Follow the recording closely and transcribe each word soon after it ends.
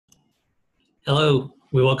Hello,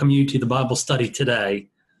 we welcome you to the Bible study today.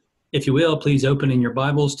 If you will, please open in your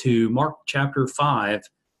Bibles to Mark chapter 5,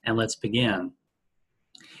 and let's begin.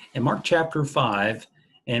 In Mark chapter 5,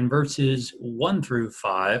 and verses 1 through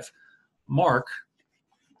 5, Mark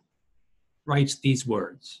writes these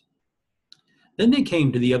words. Then they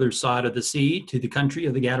came to the other side of the sea, to the country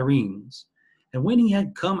of the Gadarenes. And when he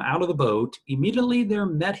had come out of the boat, immediately there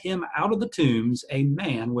met him out of the tombs a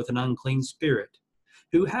man with an unclean spirit,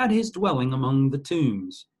 who had his dwelling among the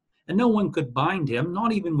tombs. And no one could bind him,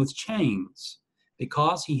 not even with chains,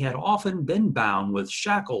 because he had often been bound with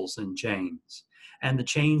shackles and chains. And the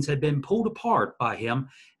chains had been pulled apart by him,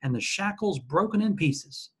 and the shackles broken in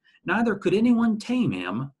pieces. Neither could anyone tame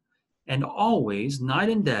him. And always, night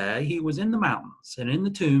and day, he was in the mountains and in the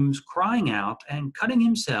tombs, crying out and cutting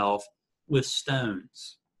himself with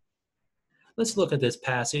stones. Let's look at this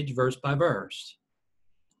passage verse by verse.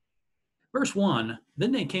 Verse 1,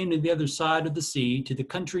 then they came to the other side of the sea, to the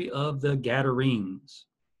country of the Gadarenes.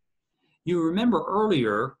 You remember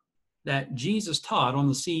earlier that Jesus taught on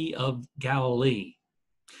the Sea of Galilee.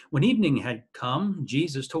 When evening had come,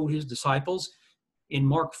 Jesus told his disciples in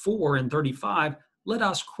Mark 4 and 35, let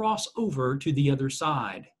us cross over to the other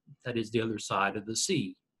side. That is the other side of the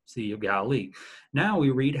Sea of Galilee. Now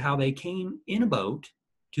we read how they came in a boat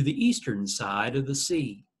to the eastern side of the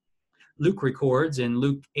sea. Luke records in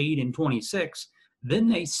Luke 8 and 26, then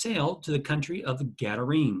they sailed to the country of the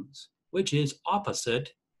Gadarenes, which is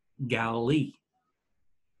opposite Galilee.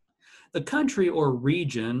 The country or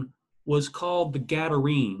region was called the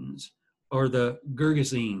Gadarenes, or the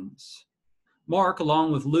Gergesenes. Mark,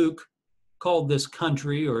 along with Luke, called this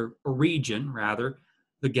country, or a region rather,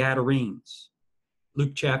 the Gadarenes.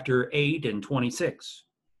 Luke chapter 8 and 26.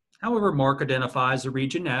 However, Mark identifies the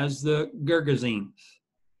region as the Gergesenes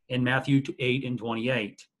in Matthew 8 and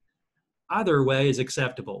 28. Either way is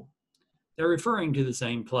acceptable. They're referring to the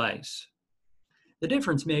same place. The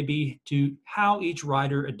difference may be to how each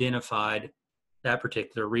writer identified that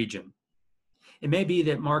particular region. It may be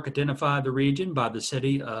that Mark identified the region by the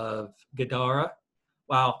city of Gadara,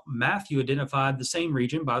 while Matthew identified the same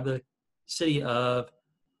region by the city of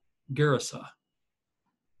Gerasa.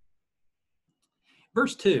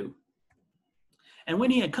 Verse 2, and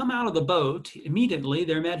when he had come out of the boat, immediately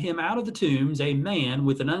there met him out of the tombs a man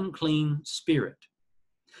with an unclean spirit.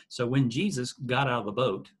 So when Jesus got out of the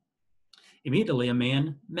boat, immediately a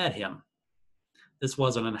man met him. This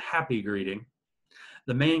wasn't a happy greeting.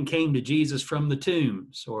 The man came to Jesus from the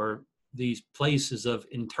tombs, or these places of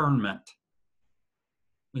internment.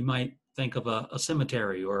 We might think of a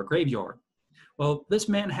cemetery or a graveyard. Well, this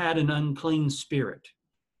man had an unclean spirit.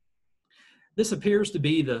 This appears to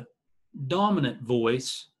be the dominant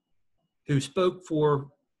voice who spoke for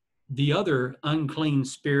the other unclean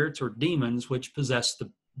spirits or demons which possessed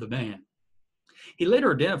the man. He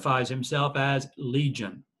later identifies himself as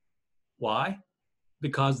Legion. Why?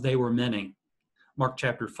 Because they were many. Mark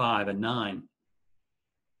chapter 5 and 9.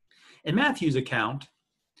 In Matthew's account,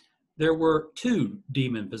 there were 2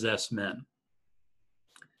 demon-possessed men.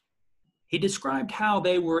 He described how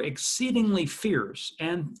they were exceedingly fierce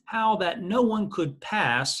and how that no one could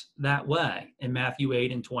pass that way in Matthew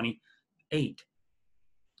 8 and 28.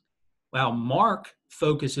 While Mark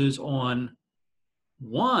focuses on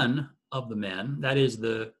one of the men, that is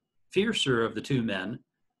the fiercer of the 2 men,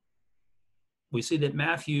 we see that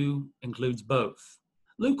Matthew includes both.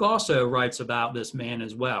 Luke also writes about this man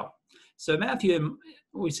as well. So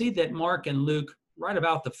we see that Mark and Luke write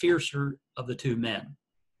about the fiercer of the 2 men.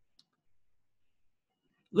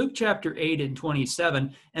 Luke chapter 8 and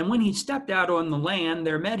 27, and when he stepped out on the land,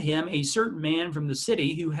 there met him a certain man from the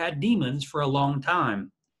city who had demons for a long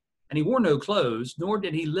time. And he wore no clothes, nor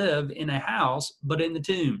did he live in a house, but in the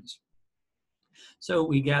tombs. So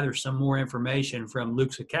we gather some more information from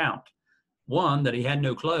Luke's account. 1, that he had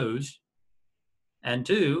no clothes, and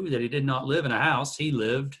 2, that he did not live in a house, he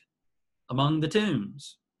lived among the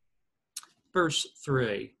tombs. Verse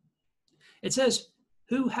 3, it says,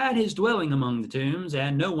 who had his dwelling among the tombs,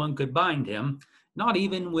 and no one could bind him, not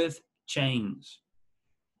even with chains.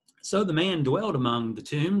 So the man dwelled among the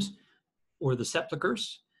tombs, or the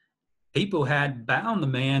sepulchres. People had bound the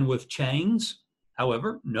man with chains.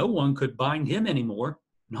 However, no one could bind him anymore,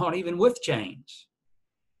 not even with chains.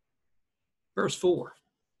 Verse 4,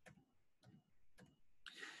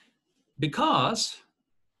 because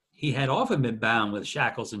he had often been bound with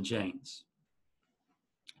shackles and chains.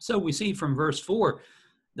 So we see from verse 4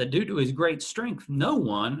 that due to his great strength, no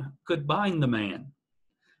one could bind the man.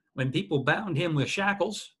 When people bound him with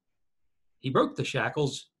shackles, he broke the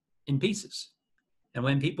shackles in pieces. And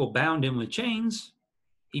when people bound him with chains,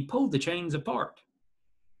 he pulled the chains apart.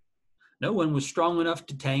 No one was strong enough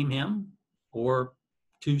to tame him or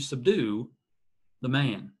to subdue the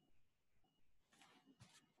man.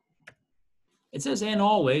 It says, and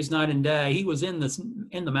always, night and day, he was in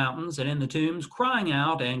the mountains and in the tombs, crying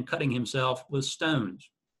out and cutting himself with stones.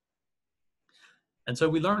 And so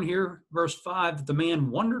we learn here, verse 5, that the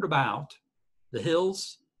man wandered about the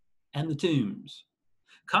hills and the tombs.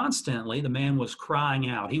 Constantly, the man was crying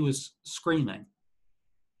out. He was screaming.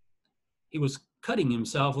 He was cutting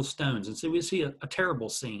himself with stones. And so we see a terrible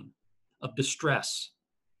scene of distress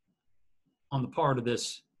on the part of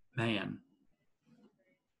this man.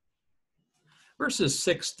 Verses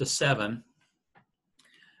 6 to 7,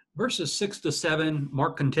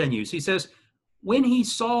 Mark continues. He says, when he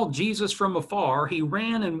saw Jesus from afar, he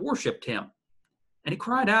ran and worshiped him. And he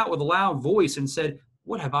cried out with a loud voice and said,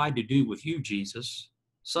 what have I to do with you, Jesus,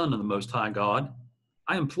 Son of the Most High God?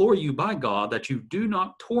 I implore you by God that you do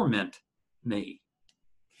not torment me.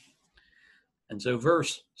 And so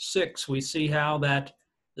verse 6, we see how that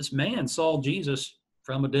this man saw Jesus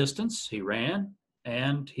from a distance. He ran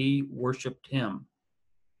and he worshiped him.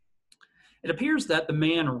 It appears that the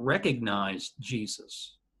man recognized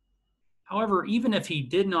Jesus. However, even if he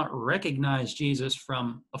did not recognize Jesus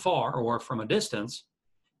from afar or from a distance,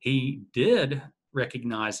 he did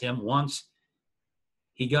recognize him once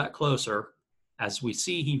he got closer. As we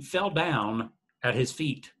see, he fell down at his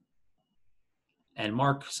feet. And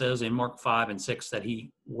Mark says in Mark 5 and 6 that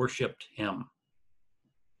he worshiped him.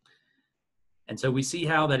 And so we see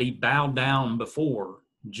how that he bowed down before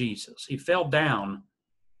Jesus. He fell down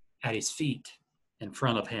at his feet in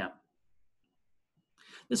front of him.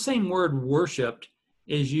 The same word worshiped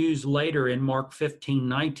is used later in Mark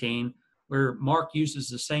 15:19, where Mark uses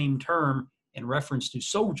the same term in reference to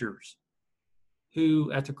soldiers who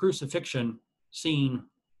at the crucifixion scene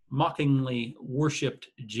mockingly worshiped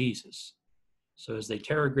Jesus. So as they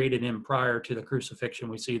interrogated him prior to the crucifixion,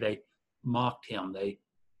 we see they mocked him. They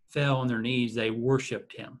fell on their knees. They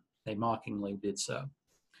worshiped him. They mockingly did so.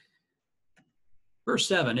 Verse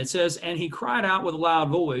 7, it says, and he cried out with a loud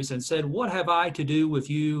voice and said, what have I to do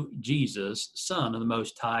with you, Jesus, Son of the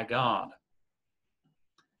Most High God?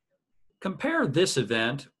 Compare this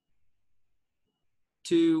event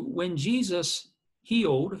to when Jesus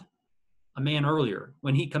healed a man earlier,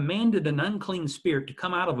 when he commanded an unclean spirit to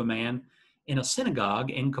come out of a man in a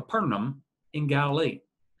synagogue in Capernaum in Galilee.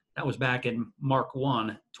 That was back in Mark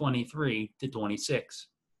 1:23 to 26.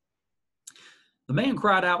 The man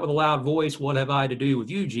cried out with a loud voice, what have I to do with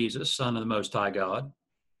you, Jesus, Son of the Most High God?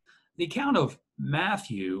 The account of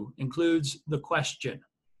Matthew includes the question,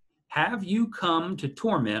 have you come to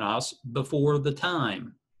torment us before the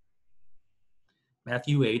time?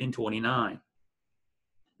 Matthew 8:29.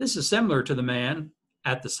 This is similar to the man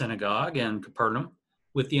at the synagogue in Capernaum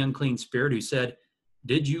with the unclean spirit who said,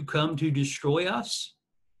 did you come to destroy us?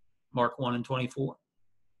 Mark 1:24.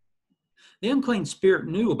 The unclean spirit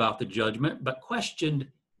knew about the judgment, but questioned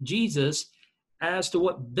Jesus as to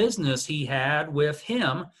what business he had with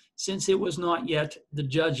him, since it was not yet the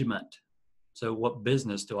judgment. So what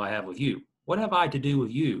business do I have with you? What have I to do with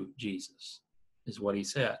you, Jesus? Is what he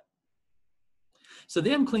said. So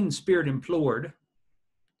the unclean spirit implored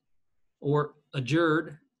or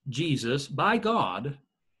adjured Jesus by God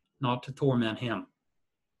not to torment him.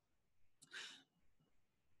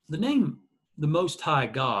 The name the Most High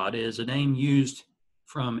God is a name used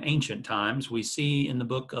from ancient times. We see in the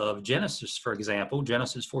book of Genesis, for example,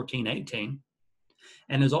 Genesis 14:18,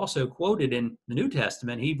 and is also quoted in the New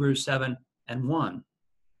Testament, Hebrews 7:1,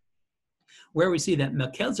 where we see that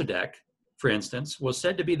Melchizedek, for instance, was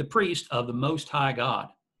said to be the priest of the Most High God.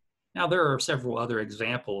 Now, there are several other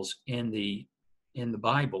examples in the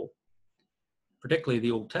Bible, particularly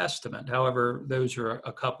the Old Testament. However, those are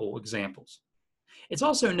a couple examples. It's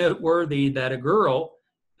also noteworthy that a girl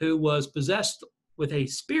who was possessed with a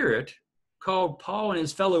spirit called Paul and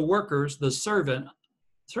his fellow workers the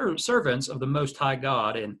servants of the Most High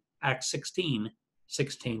God in Acts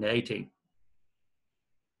 16:16 to 18.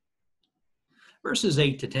 Verses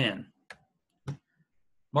 8 to 10.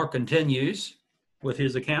 Mark continues with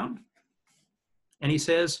his account, and he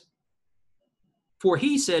says, for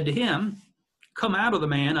he said to him, come out of the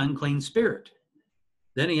man, unclean spirit.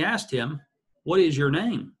 Then he asked him, what is your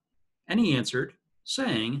name? And he answered,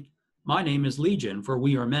 saying, my name is Legion, for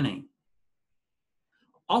we are many.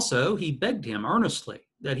 Also, he begged him earnestly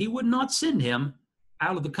that he would not send him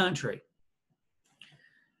out of the country.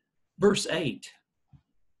 Verse 8,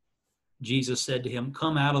 Jesus said to him,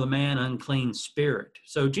 come out of the man, unclean spirit.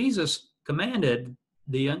 So Jesus commanded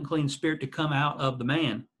the unclean spirit to come out of the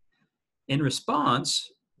man. In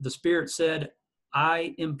response, the spirit said,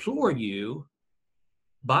 I implore you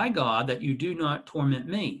by God that you do not torment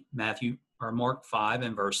me. Matthew or Mark 5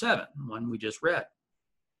 and verse 7, one we just read.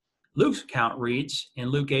 Luke's account reads in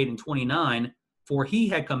Luke 8 and 29, for he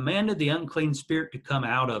had commanded the unclean spirit to come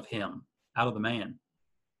out of him, out of the man.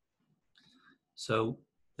 So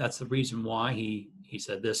that's the reason why he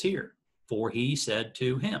said this here. For he said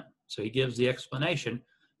to him. So he gives the explanation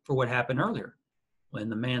for what happened earlier when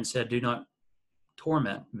the man said, do not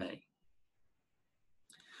torment me.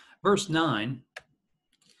 Verse 9,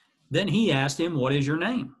 then he asked him, what is your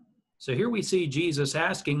name? So here we see Jesus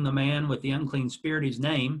asking the man with the unclean spirit his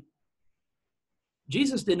name.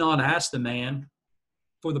 Jesus did not ask the man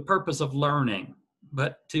for the purpose of learning,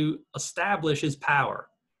 but to establish his power.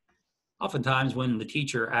 Oftentimes when the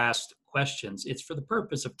teacher asked questions, it's for the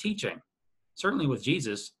purpose of teaching. Certainly with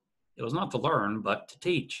Jesus, it was not to learn, but to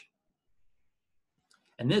teach.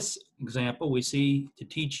 In this example, we see to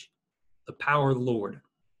teach the power of the Lord.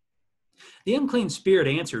 The unclean spirit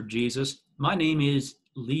answered Jesus, my name is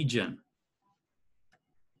Legion.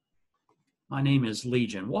 My name is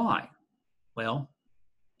Legion. Why? Well,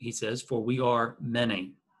 he says, for we are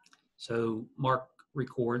many. So Mark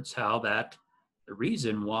records how that the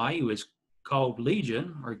reason why he was called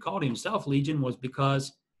Legion, or he called himself Legion, was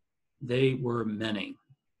because they were many.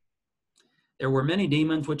 There were many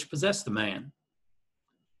demons which possessed the man.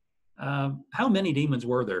 How many demons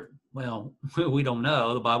were there? Well, we don't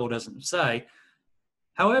know. The Bible doesn't say.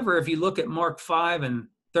 However, if you look at Mark 5 and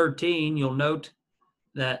 13, you'll note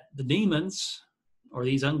that the demons, or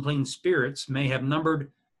these unclean spirits, may have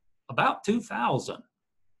numbered about 2,000,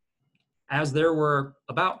 as there were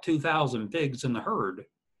about 2,000 pigs in the herd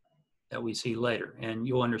that we see later. And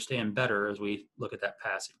you'll understand better as we look at that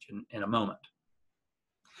passage in a moment.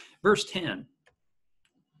 Verse 10,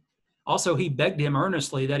 also he begged him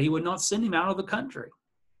earnestly that he would not send him out of the country.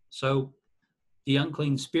 So the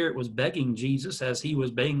unclean spirit was begging Jesus as he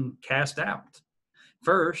was being cast out.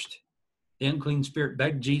 First, the unclean spirit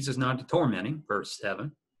begged Jesus not to torment him, verse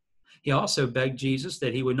 7. He also begged Jesus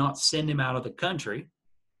that he would not send him out of the country,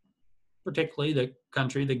 particularly the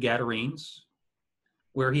country, the Gadarenes,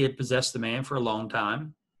 where he had possessed the man for a long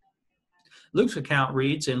time. Luke's account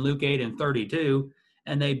reads in Luke 8 and 32,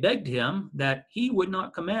 and they begged him that he would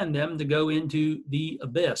not command them to go into the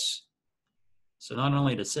abyss. So not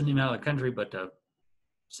only to send him out of the country, but to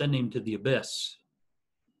send him to the abyss,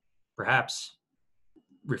 perhaps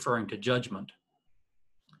referring to judgment,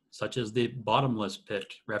 such as the bottomless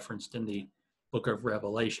pit referenced in the book of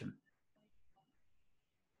Revelation.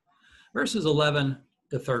 Verses 11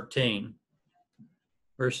 to 13.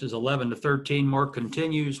 Verses 11 to 13, Mark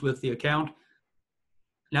continues with the account.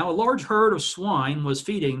 Now a large herd of swine was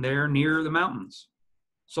feeding there near the mountains.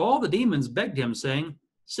 So all the demons begged him, saying,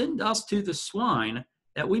 send us to the swine,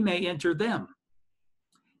 that we may enter them.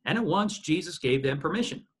 And at once Jesus gave them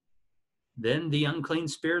permission. Then the unclean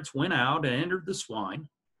spirits went out and entered the swine.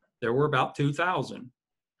 There were about 2,000.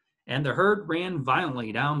 And the herd ran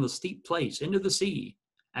violently down the steep place into the sea,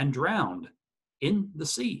 and drowned in the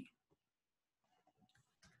sea.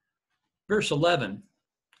 Verse 11,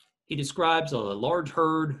 he describes a large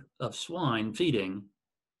herd of swine feeding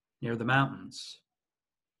near the mountains.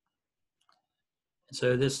 And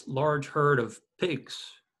so this large herd of pigs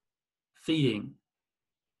feeding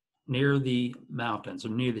near the mountains, or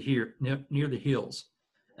near the hills.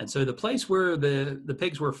 And so the place where the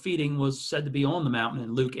pigs were feeding was said to be on the mountain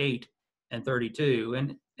in Luke 8 and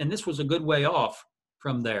 32. And this was a good way off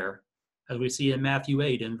from there, as we see in Matthew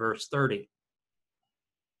 8 and verse 30.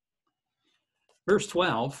 Verse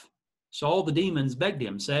 12, so all the demons begged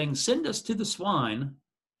him, saying, send us to the swine,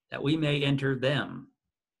 that we may enter them.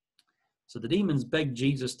 So the demons begged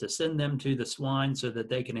Jesus to send them to the swine so that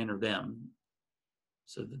they can enter them,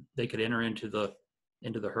 so that they could enter into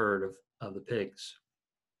the herd of the pigs.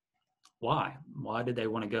 Why? Why did they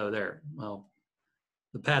want to go there? Well,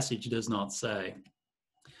 the passage does not say.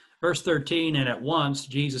 Verse 13, and at once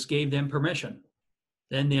Jesus gave them permission.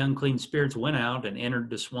 Then the unclean spirits went out and entered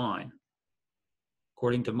the swine.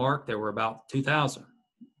 According to Mark, there were about 2,000.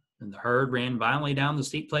 And the herd ran violently down the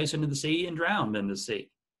steep place into the sea and drowned in the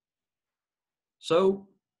sea. So,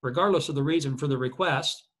 regardless of the reason for the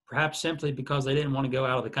request, perhaps simply because they didn't want to go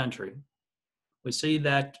out of the country, we see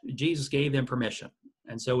that Jesus gave them permission.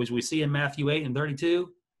 And so as we see in Matthew 8 and 32,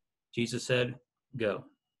 Jesus said, go.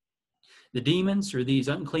 The demons, or these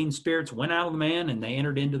unclean spirits, went out of the man and they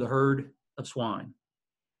entered into the herd of swine.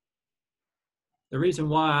 The reason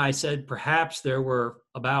why I said perhaps there were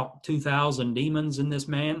about 2,000 demons in this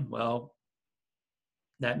man, well,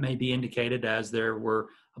 that may be indicated as there were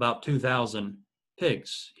about 2,000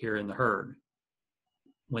 pigs here in the herd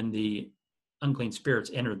when the unclean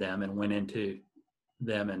spirits entered them and went into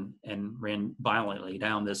them and ran violently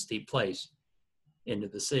down this steep place into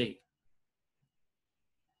the sea.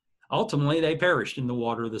 Ultimately, they perished in the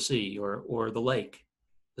water of the sea or the lake,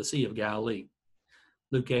 the Sea of Galilee.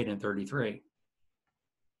 Luke 8 and 33.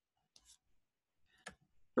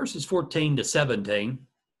 Verses 14 to 17,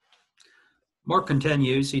 Mark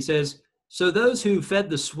continues. He says, "So those who fed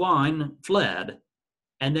the swine fled,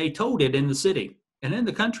 and they told it in the city and in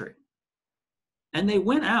the country. And they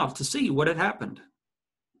went out to see what had happened.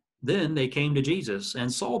 Then they came to Jesus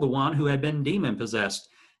and saw the one who had been demon-possessed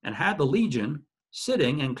and had the legion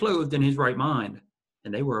sitting and clothed in his right mind,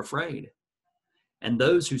 and they were afraid. And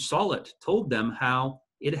those who saw it told them how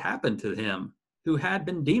it happened to him who had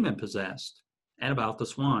been demon-possessed, and about the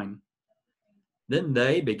swine. Then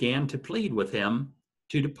they began to plead with him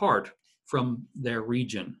to depart from their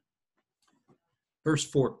region." Verse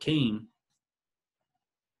 14,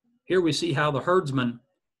 here we see how the herdsmen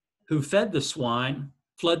who fed the swine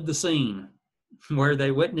fled the scene, where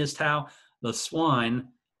they witnessed how the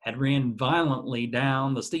swine had ran violently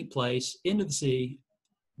down the steep place into the sea,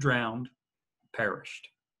 drowned, perished.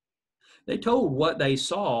 They told what they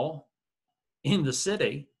saw in the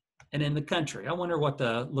city and in the country. I wonder what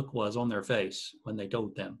the look was on their face when they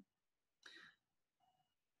told them.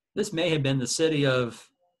 This may have been the city of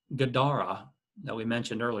Gadara that we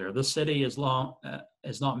mentioned earlier. This city is not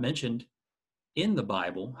mentioned in the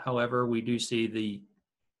Bible. However, we do see the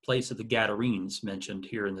place of the Gadarenes mentioned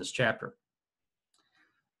here in this chapter.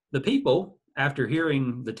 The people, after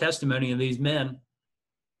hearing the testimony of these men,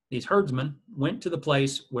 these herdsmen, went to the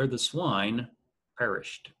place where the swine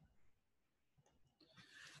perished.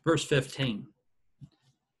 Verse 15.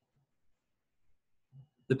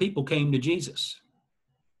 The people came to Jesus.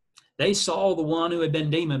 They saw the one who had been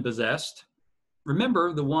demon-possessed.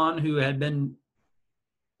 Remember, the one who had been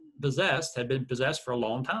possessed for a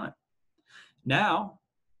long time. Now,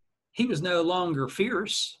 he was no longer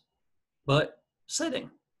fierce, but sitting,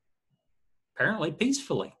 apparently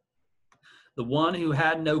peacefully. The one who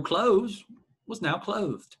had no clothes was now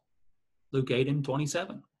clothed. Luke 8 and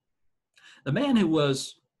 27. The man who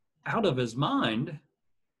was out of his mind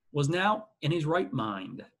was now in his right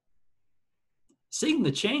mind. Seeing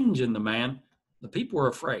the change in the man, the people were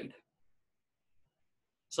afraid.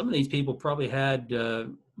 Some of these people probably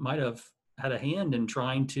might have had a hand in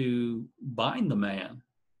trying to bind the man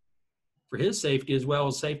for his safety as well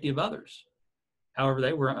as safety of others. However,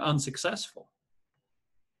 they were unsuccessful.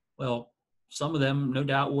 Well, some of them no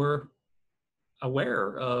doubt were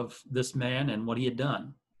aware of this man and what he had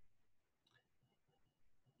done.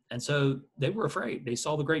 And so they were afraid. They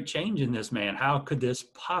saw the great change in this man. How could this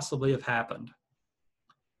possibly have happened?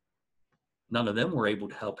 None of them were able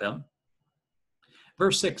to help him.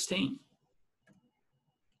 Verse 16.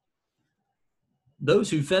 Those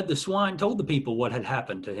who fed the swine told the people what had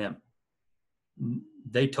happened to him.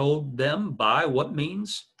 They told them by what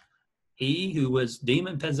means he who was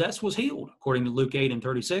demon-possessed was healed, according to Luke 8 and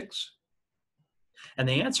 36. And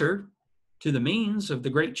the answer to the means of the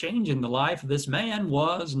great change in the life of this man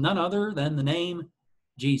was none other than the name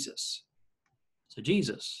Jesus. So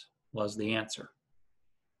Jesus was the answer.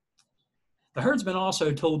 The herdsmen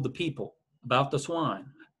also told the people about the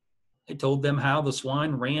swine. They told them how the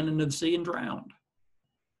swine ran into the sea and drowned.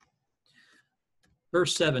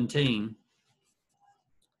 Verse 17,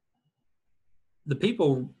 the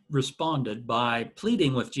people responded by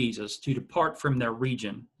pleading with Jesus to depart from their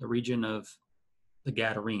region, the region of the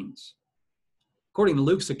Gadarenes. According to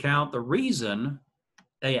Luke's account, the reason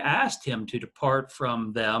they asked him to depart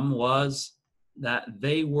from them was that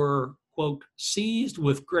they were, quote, seized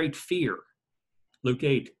with great fear. Luke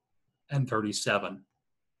 8 and 37.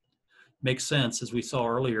 Makes sense, as we saw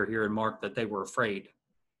earlier here in Mark, that they were afraid.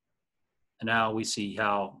 And now we see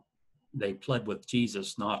how they pled with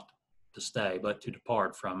Jesus not to stay, but to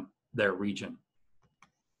depart from their region.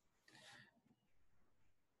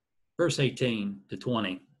 Verse 18 to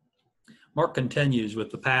 20. Mark continues with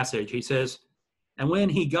the passage. He says, "And when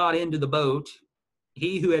he got into the boat,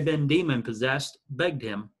 he who had been demon-possessed begged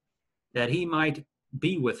him that he might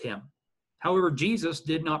be with him. However, Jesus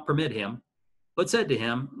did not permit him, but said to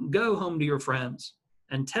him, 'Go home to your friends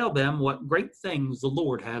and tell them what great things the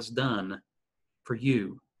Lord has done for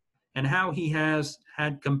you, and how he has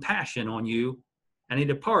had compassion on you.' And he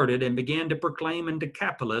departed and began to proclaim in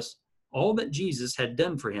Decapolis all that Jesus had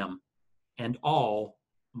done for him, and all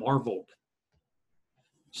marveled."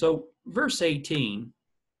 So, verse 18,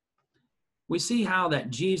 we see how that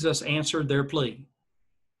Jesus answered their plea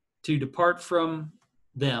to depart from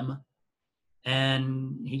them,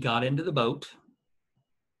 and he got into the boat,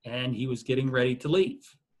 and he was getting ready to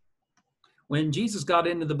leave. When Jesus got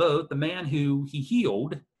into the boat, the man who he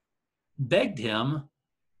healed begged him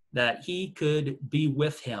that he could be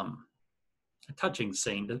with him. A touching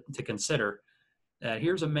scene to consider.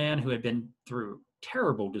 Here's a man who had been through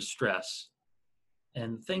terrible distress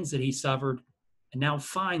and things that he suffered, and now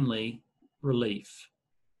finally relief.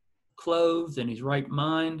 Clothed in his right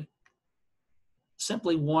mind,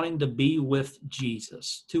 simply wanting to be with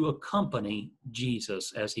Jesus, to accompany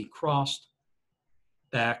Jesus as he crossed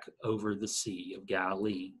back over the Sea of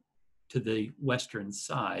Galilee to the western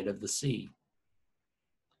side of the sea.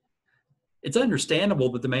 It's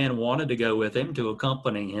understandable that the man wanted to go with him, to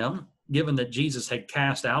accompany him, given that Jesus had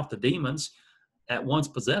cast out the demons that once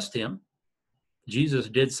possessed him. Jesus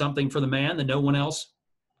did something for the man that no one else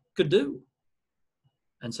could do.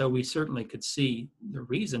 And so we certainly could see the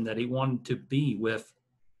reason that he wanted to be with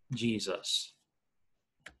Jesus.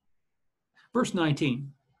 Verse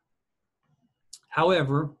 19.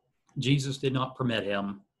 However, Jesus did not permit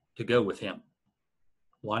him to go with him.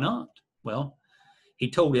 Why not? Well,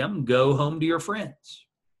 he told him, go home to your friends.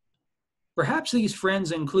 Perhaps these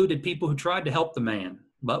friends included people who tried to help the man,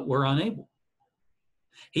 but were unable.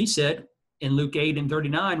 He said in Luke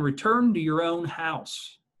 8:39, return to your own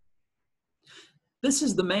house. This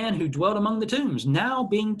is the man who dwelt among the tombs, now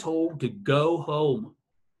being told to go home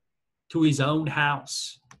to his own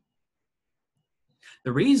house.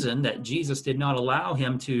 The reason that Jesus did not allow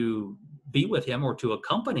him to be with him or to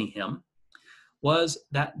accompany him was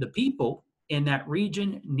that the people in that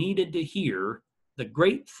region needed to hear the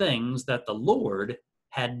great things that the Lord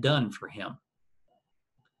had done for him.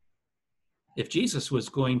 If Jesus was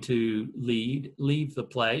going to leave the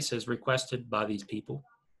place as requested by these people,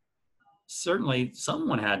 certainly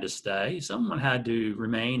someone had to stay. Someone had to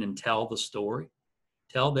remain and tell the story,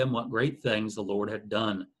 tell them what great things the Lord had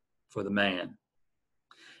done for the man.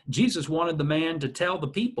 Jesus wanted the man to tell the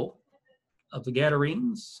people of the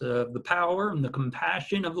Gadarenes of the power and the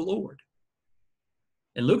compassion of the Lord.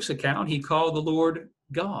 In Luke's account, he called the Lord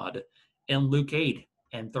God in Luke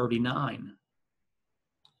 8:39.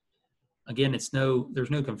 Again,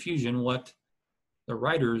 there's no confusion what the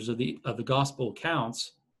writers of the gospel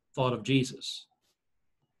accounts thought of Jesus.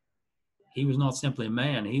 He was not simply a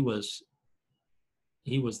man, he was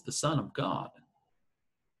the Son of God.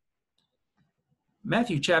 Mark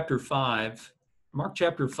chapter 5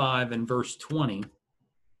 and verse 20,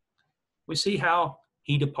 we see how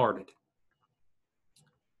he departed.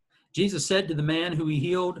 Jesus said to the man who he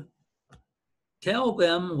healed, tell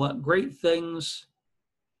them what great things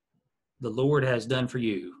the Lord has done for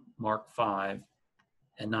you. Mark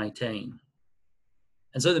 5:19.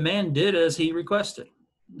 And so the man did as he requested,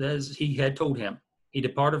 as he had told him. He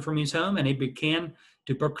departed from his home and he began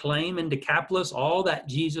to proclaim in Decapolis all that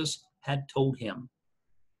Jesus had told him.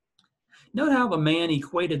 Note how the man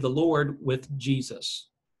equated the Lord with Jesus.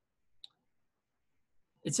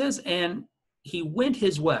 It says, and he went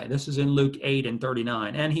his way. This is in Luke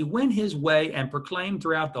 8:39. And he went his way and proclaimed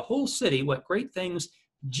throughout the whole city what great things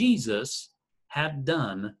Jesus had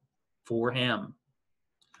done for him.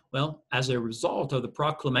 Well, as a result of the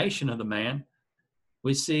proclamation of the man,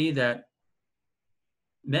 we see that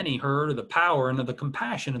many heard of the power and of the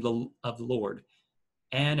compassion of the Lord.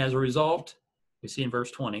 And as a result, we see in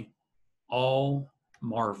verse 20, all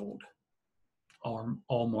marveled.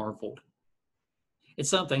 All marveled. It's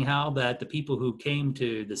something how that the people who came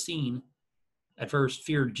to the scene at first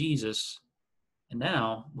feared Jesus, and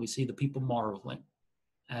now we see the people marveling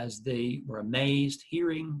as they were amazed,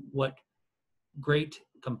 hearing what great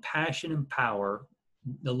compassion and power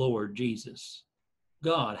the Lord Jesus,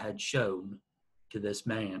 God, had shown to this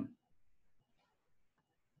man.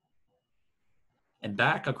 And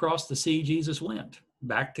back across the sea Jesus went,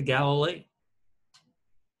 back to Galilee.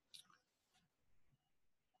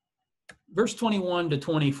 Verse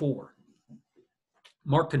 21-24.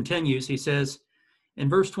 Mark continues, he says, in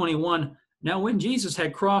verse 21, now when Jesus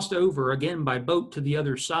had crossed over again by boat to the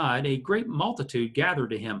other side, a great multitude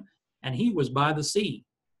gathered to him, and he was by the sea.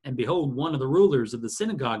 And behold, one of the rulers of the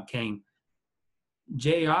synagogue came,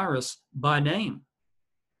 Jairus by name.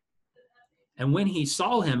 And when he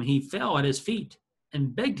saw him, he fell at his feet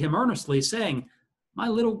and begged him earnestly, saying, my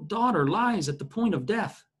little daughter lies at the point of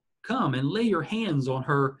death. Come and lay your hands on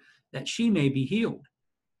her, that she may be healed,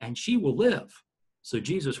 and she will live. So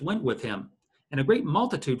Jesus went with him, and a great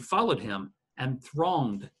multitude followed him and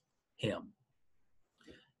thronged him.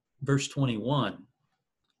 Verse 21,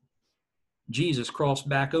 Jesus crossed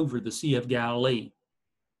back over the Sea of Galilee.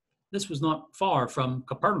 This was not far from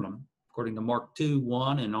Capernaum, according to Mark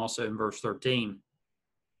 2:1 and also in verse 13.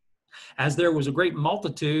 As there was a great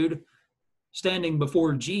multitude standing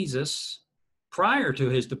before Jesus prior to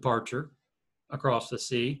his departure, across the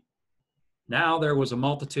sea. Now there was a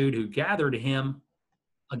multitude who gathered to him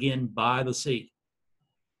again by the sea.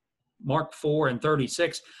 Mark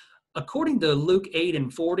 4:36. According to Luke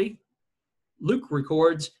 8:40, Luke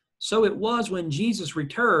records, so it was when Jesus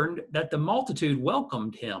returned that the multitude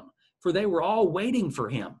welcomed him, for they were all waiting for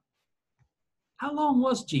him. How long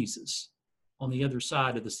was Jesus on the other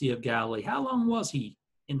side of the Sea of Galilee? How long was he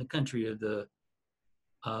in the country of the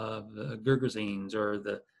Gergesenes,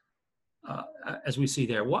 or as we see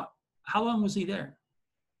there? How long was he there?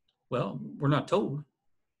 Well, we're not told.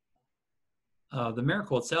 The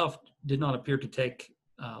miracle itself did not appear to take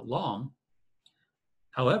long.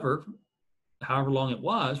 However long it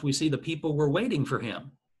was, we see the people were waiting for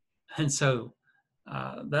him. And so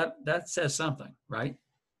that says something, right?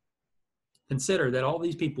 Consider that all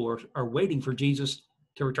these people are waiting for Jesus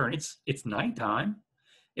to return. It's nighttime.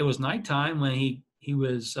 It was nighttime when he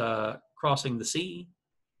was crossing the sea,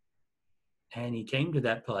 and he came to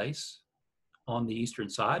that place on the eastern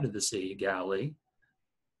side of the Sea of Galilee.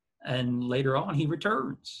 And later on, he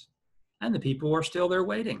returns, and the people are still there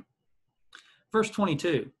waiting. Verse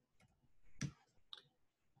 22.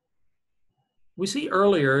 We see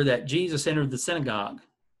earlier that Jesus entered the synagogue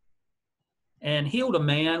and healed a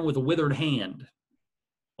man with a withered hand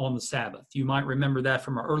on the Sabbath. You might remember that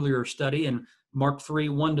from our earlier study in Mark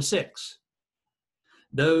 3:1-6.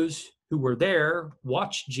 Those who were there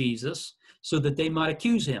watched Jesus so that they might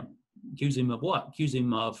accuse him. Accuse him of what? Accuse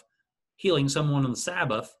him of healing someone on the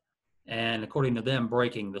Sabbath, and according to them,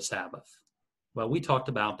 breaking the Sabbath. Well, we talked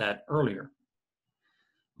about that earlier.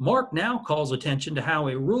 Mark now calls attention to how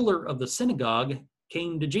a ruler of the synagogue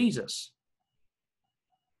came to Jesus.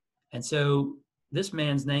 And so this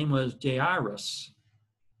man's name was Jairus.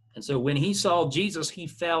 And so when he saw Jesus, he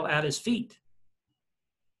fell at his feet.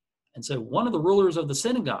 And so one of the rulers of the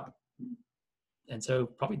synagogue, and so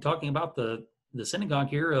probably talking about the synagogue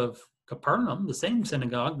here of Capernaum, the same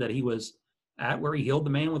synagogue that he was at where he healed the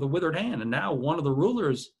man with a withered hand. And now one of the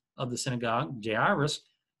rulers of the synagogue, Jairus,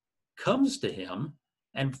 comes to him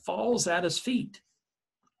and falls at his feet.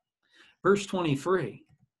 Verse 23.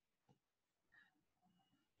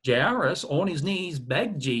 Jairus, on his knees,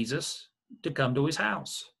 begged Jesus to come to his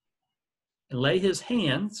house and lay his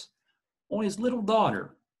hands on his little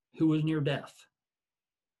daughter who was near death.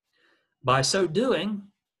 By so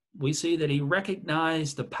doing, we see that he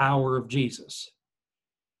recognized the power of Jesus.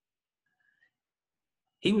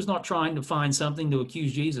 He was not trying to find something to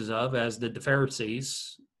accuse Jesus of, as did the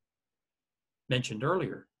Pharisees mentioned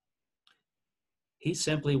earlier. He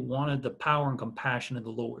simply wanted the power and compassion of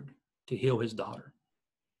the Lord to heal his daughter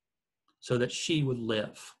so that she would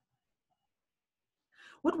live.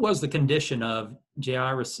 What was the condition of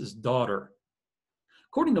Jairus' daughter?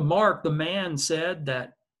 According to Mark, the man said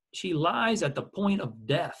that she lies at the point of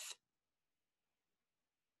death.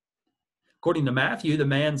 According to Matthew, the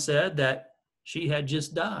man said that she had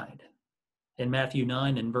just died in Matthew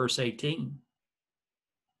 9 and verse 18.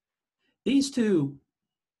 These two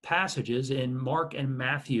passages in Mark and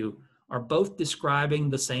Matthew are both describing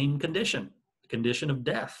the same condition, the condition of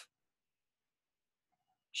death.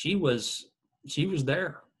 She was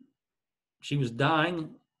there. She was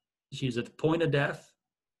dying. She was at the point of death,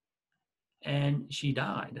 and she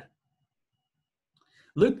died.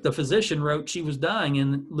 Luke, the physician, wrote she was dying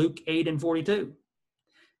in Luke 8:42.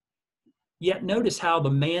 Yet notice how the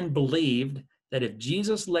man believed that if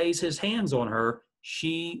Jesus lays his hands on her,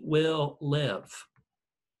 she will live.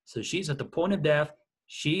 So she's at the point of death.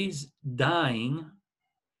 She's dying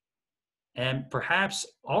and perhaps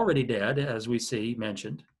already dead, as we see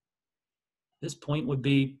mentioned. This point would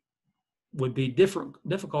be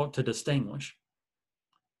difficult to distinguish.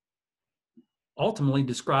 Ultimately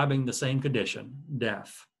describing the same condition,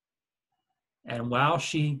 death. And while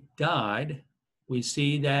she died, we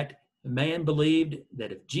see that the man believed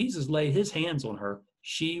that if Jesus laid his hands on her,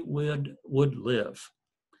 she would live.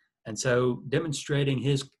 And so demonstrating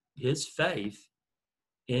his faith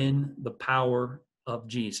in the power of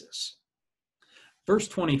Jesus. Verse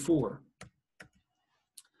 24.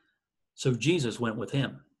 So Jesus went with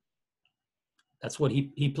him. That's what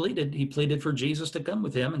he pleaded. He pleaded for Jesus to come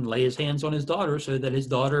with him and lay his hands on his daughter so that his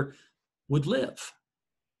daughter would live.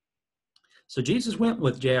 So Jesus went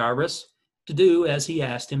with Jairus to do as he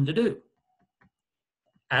asked him to do.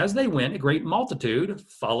 As they went, a great multitude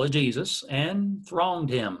followed Jesus and thronged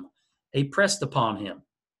him. They pressed upon him.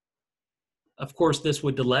 Of course, this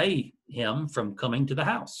would delay him from coming to the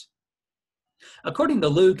house. According to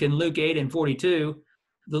Luke in Luke 8:42,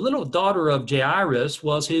 the little daughter of Jairus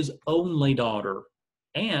was his only daughter,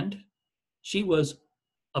 and she was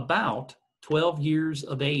about 12 years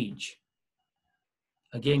of age.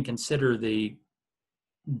 Again, consider the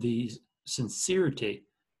sincerity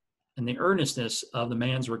and the earnestness of the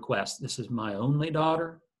man's request. This is my only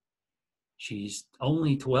daughter. She's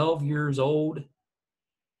only 12 years old.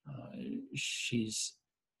 She's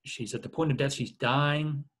at the point of death. She's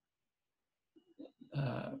dying.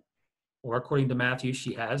 Or according to Matthew,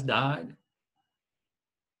 she has died.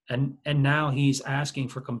 And now he's asking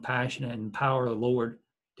for compassion and power of the Lord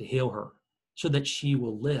to heal her so that she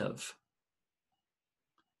will live.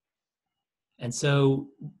 And so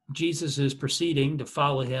Jesus is proceeding to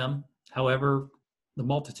follow him. However, the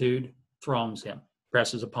multitude throngs him,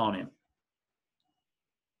 presses upon him.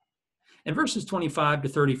 In verses 25 to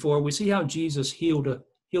 34, we see how Jesus healed a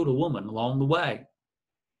woman along the way.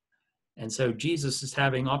 And so Jesus is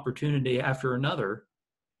having opportunity after another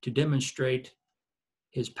to demonstrate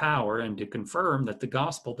his power and to confirm that the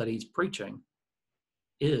gospel that he's preaching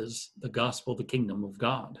is the gospel of the kingdom of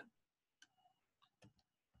God.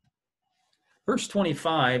 Verse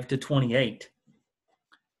 25 to 28.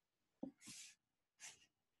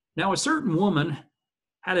 Now a certain woman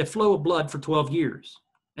had a flow of blood for 12 years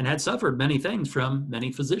and had suffered many things from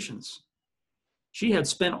many physicians. She had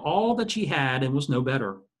spent all that she had and was no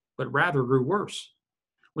better, but rather grew worse.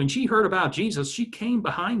 When she heard about Jesus, she came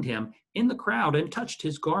behind him in the crowd and touched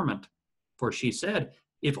his garment. For she said,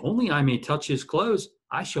 "If only I may touch his clothes,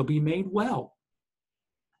 I shall be made well."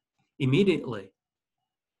 Immediately,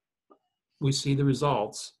 we see the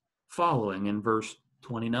results following in verse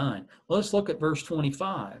 29. Let's look at verse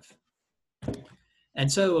 25.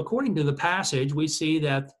 And so, according to the passage, we see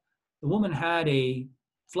that the woman had a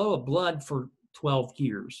flow of blood for 12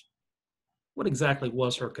 years. What exactly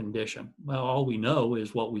was her condition? Well, all we know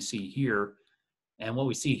is what we see here. And what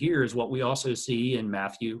we see here is what we also see in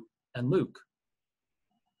Matthew and Luke.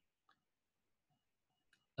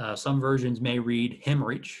 Some versions may read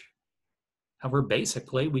hemorrhage. However,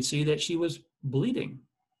 basically, we see that she was bleeding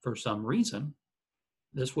for some reason.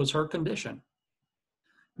 This was her condition.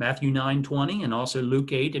 Matthew 9:20 and also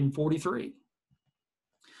Luke 8 and 43.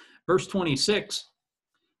 Verse 26,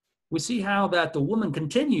 we see how that the woman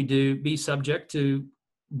continued to be subject to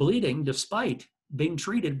bleeding despite being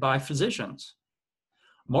treated by physicians.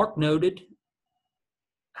 Mark noted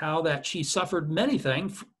how that she suffered many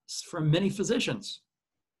things from many physicians.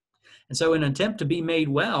 And so in an attempt to be made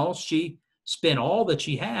well, she spent all that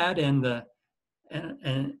she had, and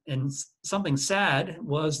something sad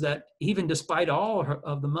was that even despite all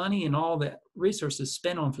of the money and all the resources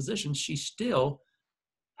spent on physicians, she still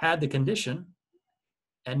had the condition.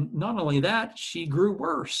 And not only that, she grew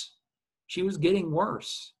worse. She was getting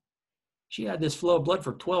worse. She had this flow of blood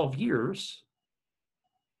for 12 years.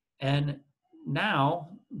 And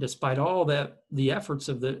now, despite all the efforts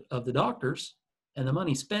of the doctors and the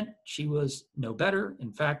money spent, she was no better.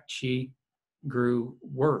 In fact, she grew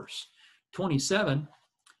worse. 27,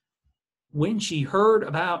 when she heard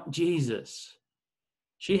about Jesus,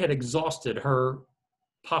 she had exhausted her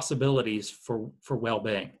possibilities for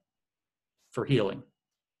well-being, for healing.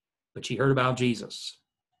 But she heard about Jesus.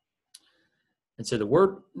 And so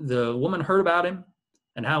the woman heard about him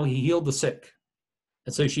and how he healed the sick.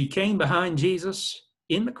 And so she came behind Jesus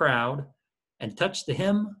in the crowd and touched the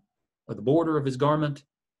hem or the border of his garment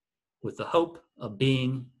with the hope of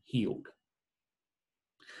being healed.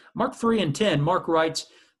 Mark 3 and 10, Mark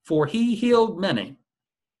writes, "For he healed many,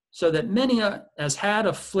 so that many as had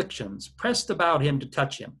afflictions pressed about him to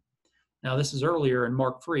touch him." Now this is earlier in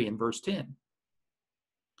Mark 3 and verse 10.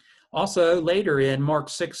 Also later in Mark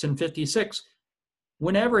 6 and 56,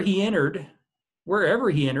 wherever he entered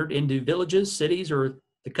into villages, cities, or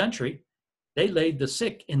the country, they laid the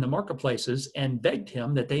sick in the marketplaces and begged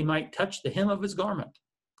him that they might touch the hem of his garment.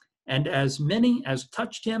 And as many as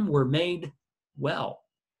touched him were made well.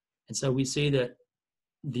 And so we see that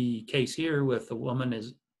the case here with the woman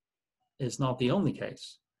is not the only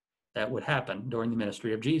case that would happen during the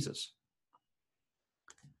ministry of Jesus.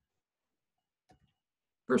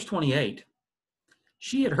 Verse 28,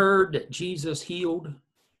 she had heard that Jesus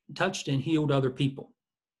touched and healed other people.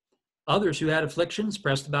 Others who had afflictions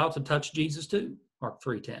pressed about to touch Jesus too, Mark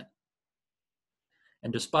 3:10.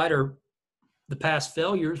 And despite the past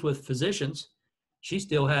failures with physicians, she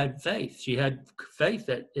still had faith. She had faith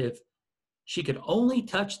that if she could only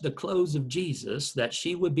touch the clothes of Jesus, that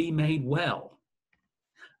she would be made well.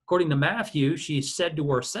 According to Matthew, she said to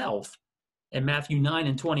herself in Matthew 9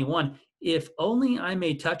 and 21, "If only I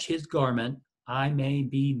may touch his garment, I may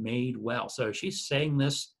be made well." So she's saying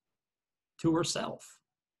this to herself.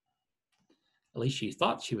 At least she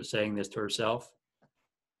thought she was saying this to herself.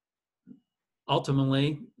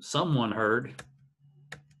 Ultimately, someone heard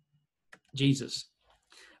Jesus.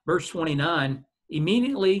 Verse 29,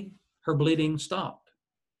 Immediately, her bleeding stopped.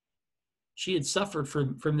 She had suffered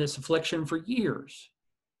from this affliction for years.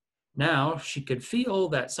 Now she could feel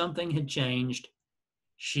that something had changed.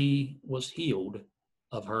 She was healed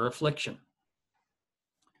of her affliction.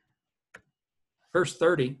 Verse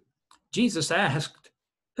 30, Jesus asked,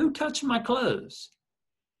 "Who touched my clothes?"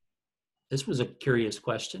 This was a curious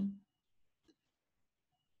question.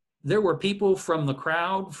 There were people from the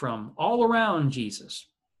crowd from all around Jesus,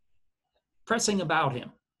 pressing about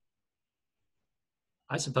him.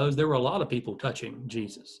 I suppose there were a lot of people touching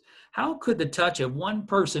Jesus. How could the touch of one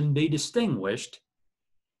person be distinguished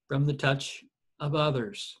from the touch of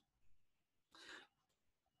others?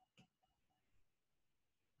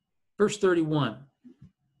 Verse 31,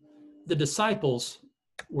 the disciples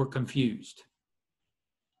were confused.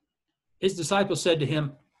 His disciples said to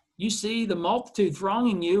him, "You see the multitude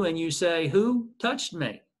thronging you, and you say, 'Who touched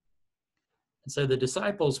me?'" And so the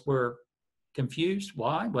disciples were confused.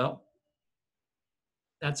 Why? Well,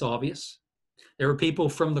 that's obvious. There were people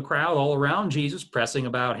from the crowd all around Jesus pressing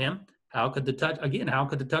about him. How could the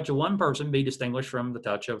touch of one person be distinguished from the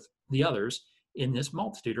touch of the others in this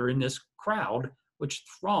multitude or in this crowd which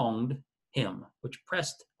thronged him, which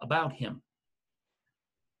pressed about him?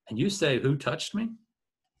 And you say, "Who touched me?"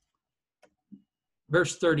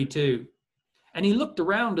 Verse 32, and he looked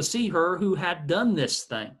around to see her who had done this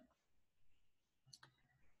thing.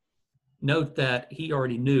 Note that he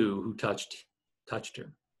already knew who touched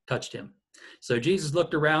him. So Jesus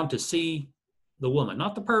looked around to see the woman,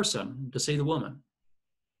 not the person, to see the woman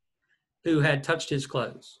who had touched his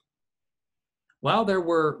clothes. While there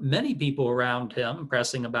were many people around him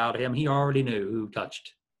pressing about him, he already knew who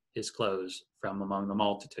touched his clothes from among the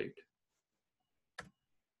multitude.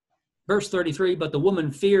 Verse 33, but the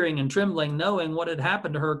woman, fearing and trembling, knowing what had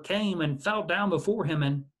happened to her, came and fell down before him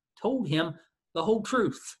and told him the whole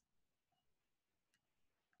truth.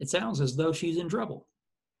 It sounds as though she's in trouble,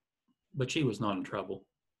 but she was not in trouble.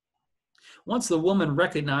 Once the woman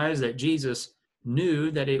recognized that Jesus knew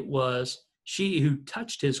that it was she who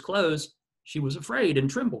touched his clothes, she was afraid and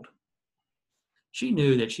trembled. She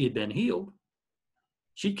knew that she had been healed.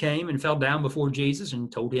 She came and fell down before Jesus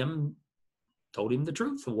and told him the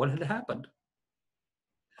truth of what had happened.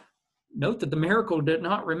 Note that the miracle did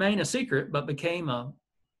not remain a secret, but became a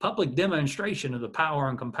public demonstration of the power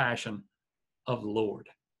and compassion of the Lord.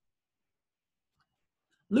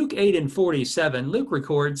 Luke 8:47, Luke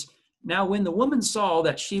records, now when the woman saw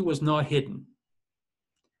that she was not hidden,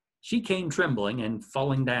 she came trembling and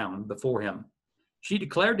falling down before him. She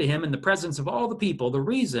declared to him in the presence of all the people the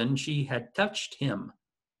reason she had touched him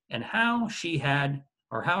and how she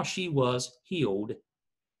was healed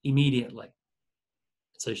immediately.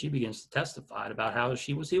 So she begins to testify about how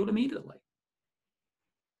she was healed immediately.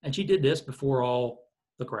 And she did this before all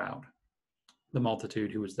the crowd, the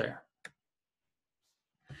multitude who was there.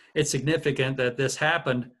 It's significant that this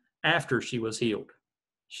happened after she was healed.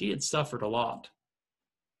 She had suffered a lot.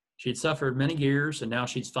 She had suffered many years, and now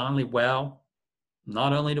she's finally well.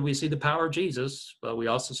 Not only do we see the power of Jesus, but we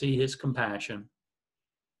also see his compassion.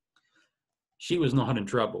 She was not in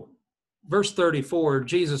trouble. Verse 34,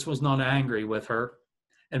 Jesus was not angry with her.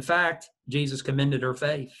 In fact, Jesus commended her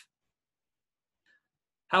faith.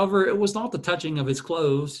 However, it was not the touching of his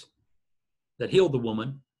clothes that healed the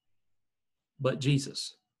woman, but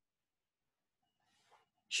Jesus.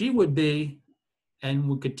 She would be and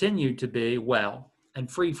would continue to be well and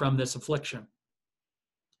free from this affliction.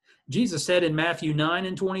 Jesus said in Matthew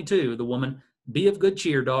 9:22, the woman, be of good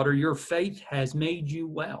cheer, daughter, your faith has made you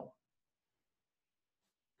well.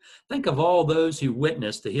 Think of all those who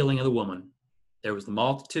witnessed the healing of the woman. There was the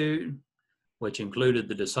multitude, which included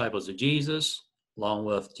the disciples of Jesus, along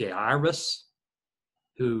with Jairus,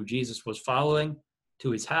 who Jesus was following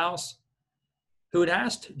to his house, who had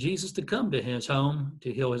asked Jesus to come to his home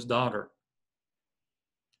to heal his daughter.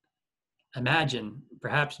 Imagine,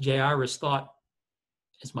 perhaps Jairus thought,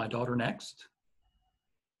 is my daughter next?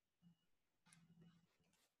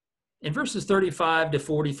 In verses 35 to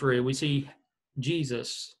 43, we see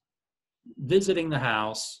Jesus visiting the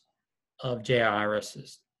house of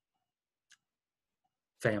Jairus'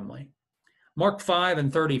 family. Mark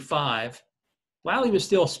 5:35, while he was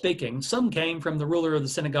still speaking, some came from the ruler of the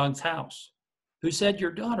synagogue's house, who said,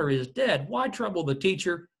 your daughter is dead. Why trouble the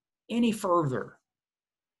teacher any further?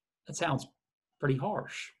 That sounds pretty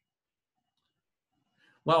harsh.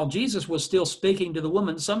 While Jesus was still speaking to the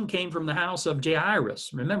woman, some came from the house of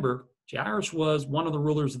Jairus. Remember, Jairus was one of the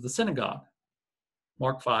rulers of the synagogue.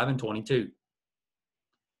 Mark 5:22.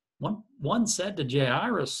 One said to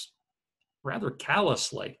Jairus rather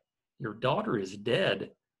callously, your daughter is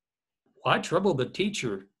dead. Why trouble the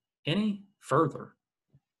teacher any further.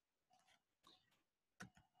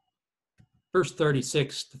 Verse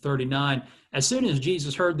 36 to 39, as soon as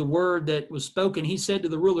Jesus heard the word that was spoken, he said to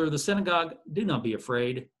the ruler of the synagogue, do not be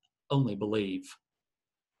afraid, only believe.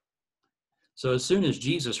 So as soon as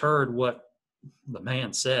Jesus heard what the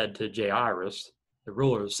man said to Jairus, the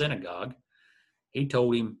ruler of the synagogue, he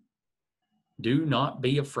told him, do not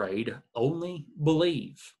be afraid, only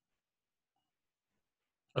believe.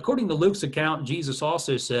 According to Luke's account, Jesus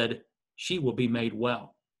also said, she will be made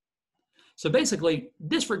well. So basically,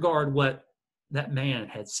 disregard what that man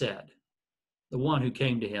had said. The one who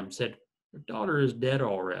came to him said, your daughter is dead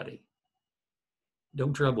already.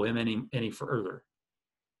 Don't trouble him any further.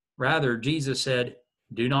 Rather, Jesus said,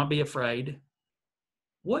 do not be afraid.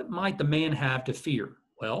 What might the man have to fear?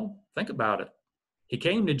 Well, think about it. He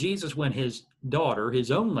came to Jesus when his daughter,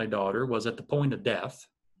 his only daughter, was at the point of death.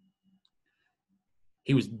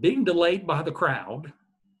 He was being delayed by the crowd.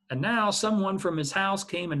 And now someone from his house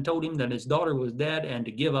came and told him that his daughter was dead and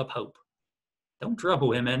to give up hope. Don't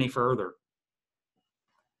trouble him any further.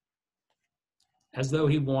 As though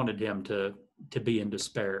he wanted him to be in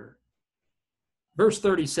despair. Verse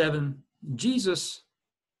 37, Jesus,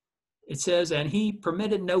 it says, and he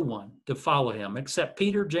permitted no one to follow him except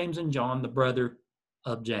Peter, James, and John, the brother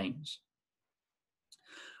of James.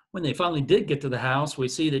 When they finally did get to the house, we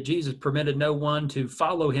see that Jesus permitted no one to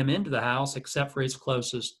follow him into the house except for his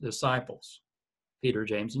closest disciples, Peter,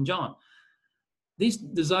 James, and John. These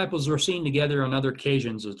disciples were seen together on other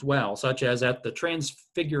occasions as well, such as at the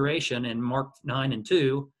Transfiguration in Mark 9 and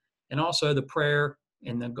 2, and also the prayer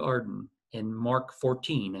in the garden in Mark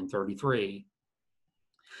 14 and 33.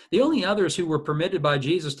 The only others who were permitted by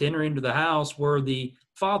Jesus to enter into the house were the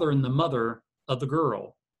father and the mother of the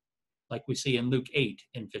girl, like we see in Luke 8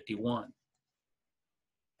 and 51.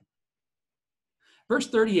 Verse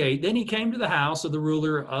 38, then he came to the house of the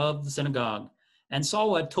ruler of the synagogue and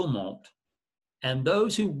saw a tumult, and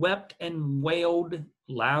those who wept and wailed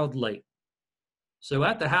loudly. So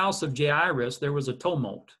at the house of Jairus, there was a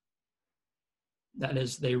tumult. That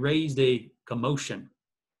is, they raised a commotion.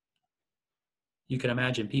 You can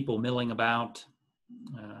imagine people milling about,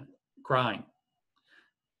 crying.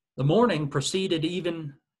 The mourning proceeded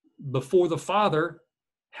even before the father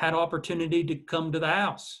had opportunity to come to the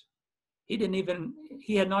house. He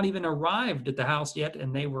had not even arrived at the house yet,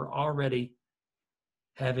 and they were already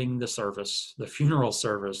having the service, the funeral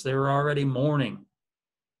service. They were already mourning.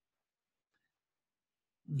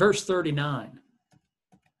 Verse 39.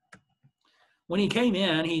 When he came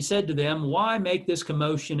in, he said to them, why make this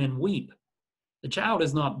commotion and weep? The child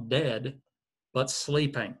is not dead, but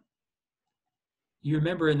sleeping. You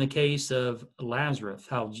remember in the case of Lazarus,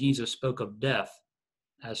 how Jesus spoke of death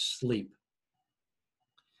as sleep.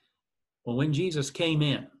 Well, when Jesus came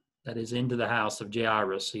in, that is into the house of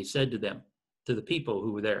Jairus, he said to them, to the people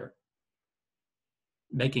who were there,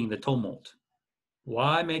 making the tumult,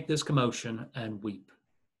 why make this commotion and weep?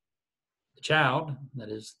 The child, that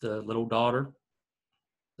is the little daughter,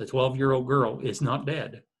 the 12-year-old girl, is not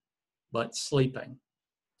dead, but sleeping.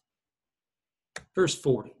 Verse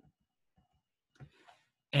 40.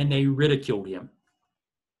 And they ridiculed him.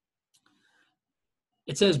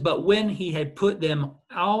 It says, but when he had put them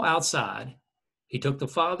all outside, he took the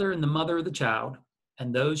father and the mother of the child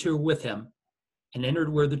and those who were with him and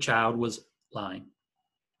entered where the child was lying.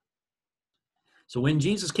 So when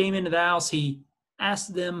Jesus came into the house, he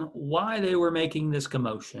asked them why they were making this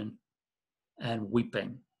commotion and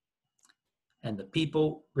weeping. And the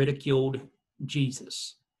people ridiculed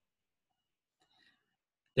Jesus.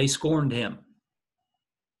 They scorned him.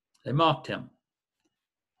 They mocked him.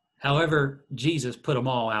 However, Jesus put them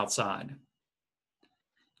all outside.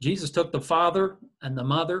 Jesus took the father and the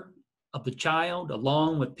mother of the child,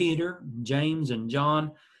 along with Peter, James, and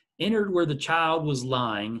John, entered where the child was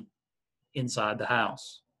lying inside the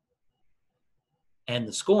house. And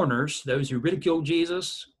the scorners, those who ridiculed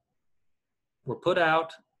Jesus, were put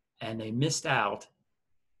out, and they missed out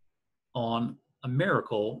on a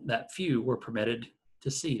miracle that few were permitted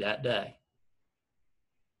to see that day.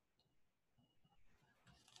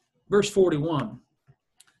 Verse 41,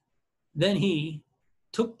 then he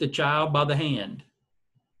took the child by the hand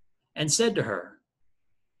and said to her,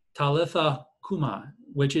 Talitha Cumi,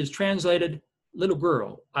 which is translated, little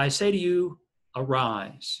girl, I say to you,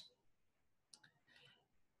 arise.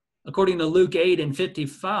 According to Luke 8 and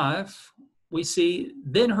 55, we see,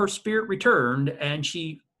 then her spirit returned and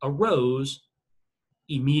she arose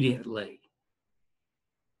immediately.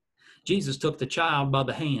 Jesus took the child by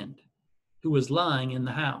the hand who was lying in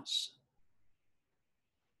the house.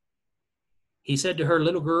 He said to her,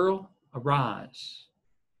 little girl, arise,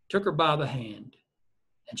 took her by the hand,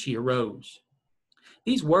 and she arose.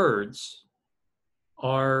 These words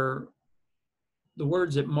are the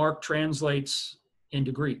words that Mark translates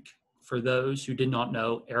into Greek for those who did not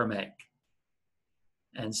know Aramaic.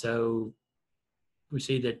 And so we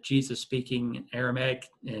see that Jesus speaking Aramaic,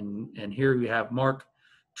 and here we have Mark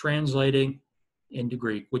translating into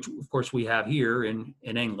Greek, which of course we have here in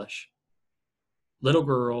English. Little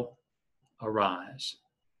girl, arise.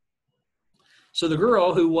 So the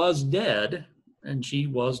girl who was dead, and she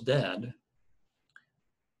was dead,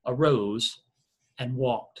 arose and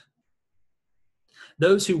walked.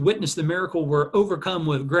 Those who witnessed the miracle were overcome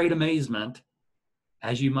with great amazement,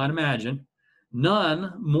 as you might imagine.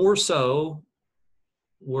 None more so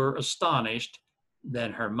were astonished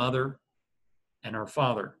than her mother and her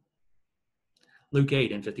father. Luke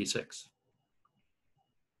 8:56.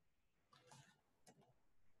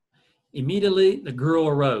 Immediately the girl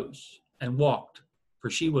arose and walked, for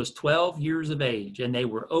she was 12 years of age, and they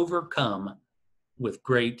were overcome with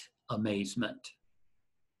great amazement.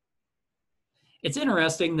 It's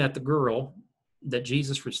interesting that the girl that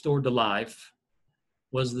Jesus restored to life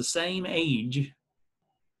was the same age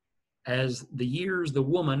as the years the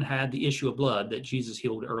woman had the issue of blood that Jesus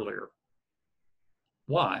healed earlier.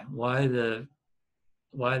 Why? Why the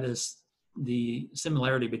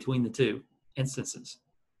similarity between the two instances?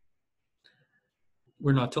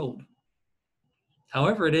 We're not told.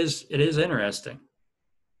 However, it is interesting.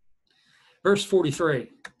 Verse 43.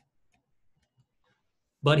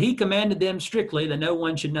 But he commanded them strictly that no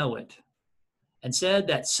one should know it, and said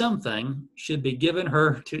that something should be given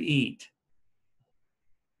her to eat.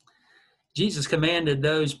 Jesus commanded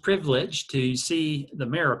those privileged to see the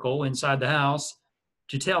miracle inside the house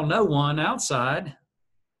to tell no one outside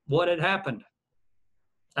what had happened.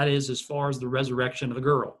 That is, as far as the resurrection of the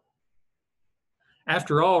girl.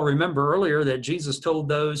 After all, remember earlier that Jesus told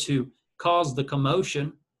those who caused the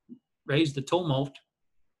commotion, raised the tumult,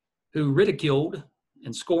 who ridiculed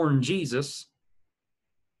and scorned Jesus,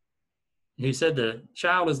 he said the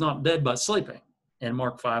child is not dead but sleeping in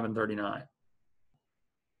Mark 5:39.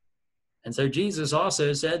 And so Jesus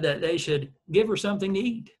also said that they should give her something to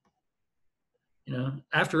eat.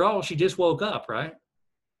 After all, she just woke up, right?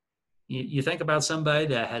 You think about somebody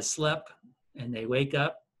that has slept and they wake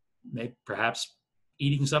up, maybe perhaps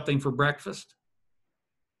eating something for breakfast.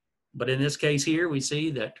 But in this case here, we see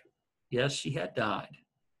that, yes, she had died.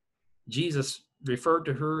 Jesus referred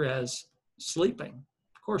to her as sleeping.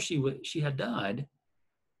 Of course, she had died.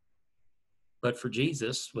 But for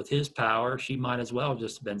Jesus, with his power, she might as well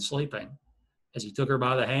just have been sleeping, as he took her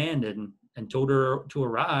by the hand and told her to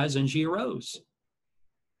arise, and she arose.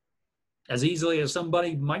 As easily as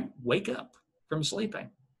somebody might wake up from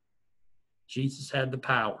sleeping. Jesus had the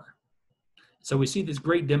power. So we see this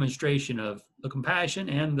great demonstration of the compassion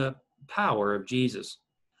and the power of Jesus.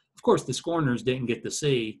 Of course, the scorners didn't get to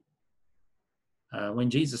see.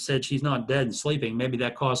 When Jesus said she's not dead and sleeping, maybe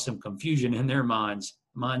that caused some confusion in their minds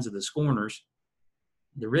of the scorners,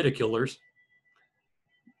 the ridiculers.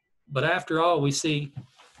 But after all, we see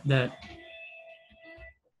that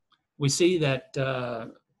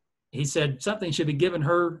he said something should be given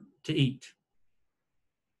her to eat.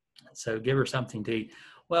 So give her something to eat.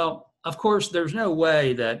 Well, of course, there's no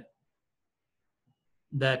way that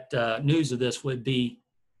news of this would be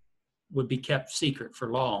kept secret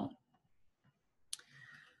for long.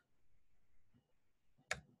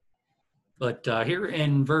 But here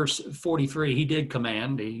in verse 43, he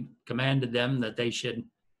commanded them that they should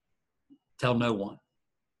tell no one,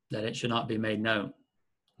 that it should not be made known.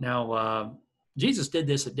 Now, Jesus did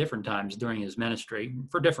this at different times during his ministry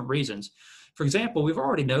for different reasons. For example, we've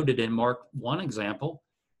already noted in Mark one example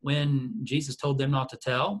when Jesus told them not to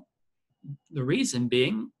tell, the reason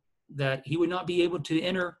being that he would not be able to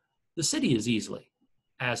enter the city as easily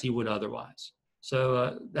as he would otherwise.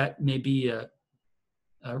 So that may be a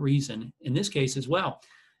reason in this case as well.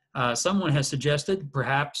 Someone has suggested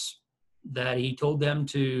perhaps that he told them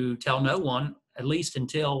to tell no one, at least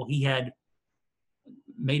until he had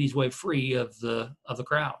made his way free of the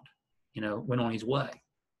crowd, went on his way.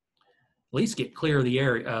 At least get clear of the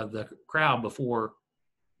area of the crowd before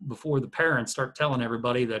the parents start telling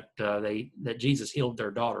everybody that Jesus healed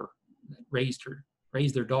their daughter, raised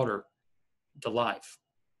their daughter to life.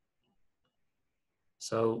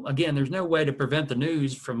 So again, there's no way to prevent the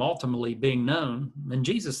news from ultimately being known. And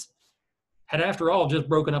Jesus had, after all, just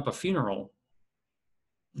broken up a funeral.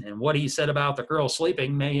 And what he said about the girl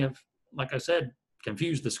sleeping may have, like I said,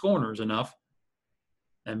 confused the scorners enough.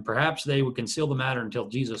 And perhaps they would conceal the matter until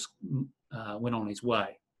Jesus went on his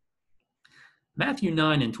way. Matthew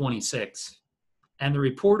 9:26. And the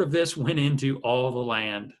report of this went into all the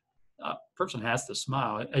land a person has to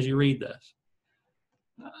smile as you read this.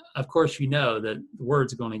 Of course, you know that the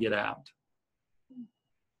word's going to get out.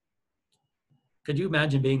 Could you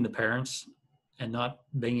imagine being the parents and not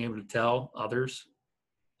being able to tell others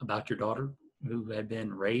about your daughter who had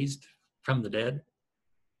been raised from the dead?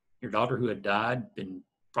 Your daughter who had died, been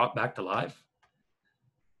brought back to life?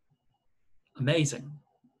 Amazing.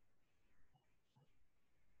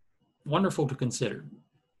 Wonderful to consider.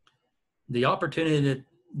 The opportunity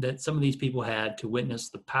that some of these people had to witness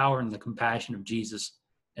the power and the compassion of Jesus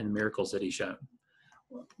and the miracles that he's shown.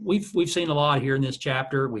 We've seen a lot here in this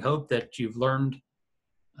chapter. We hope that you've learned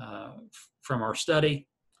from our study.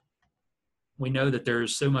 We know that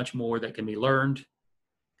there's so much more that can be learned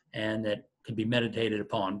and that can be meditated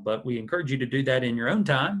upon, but we encourage you to do that in your own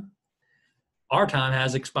time. Our time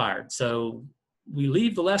has expired. So we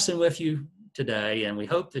leave the lesson with you today, and we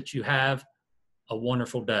hope that you have a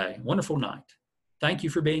wonderful day, wonderful night. Thank you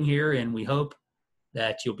for being here, and we hope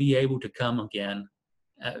that you'll be able to come again,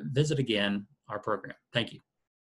 visit again our program. Thank you.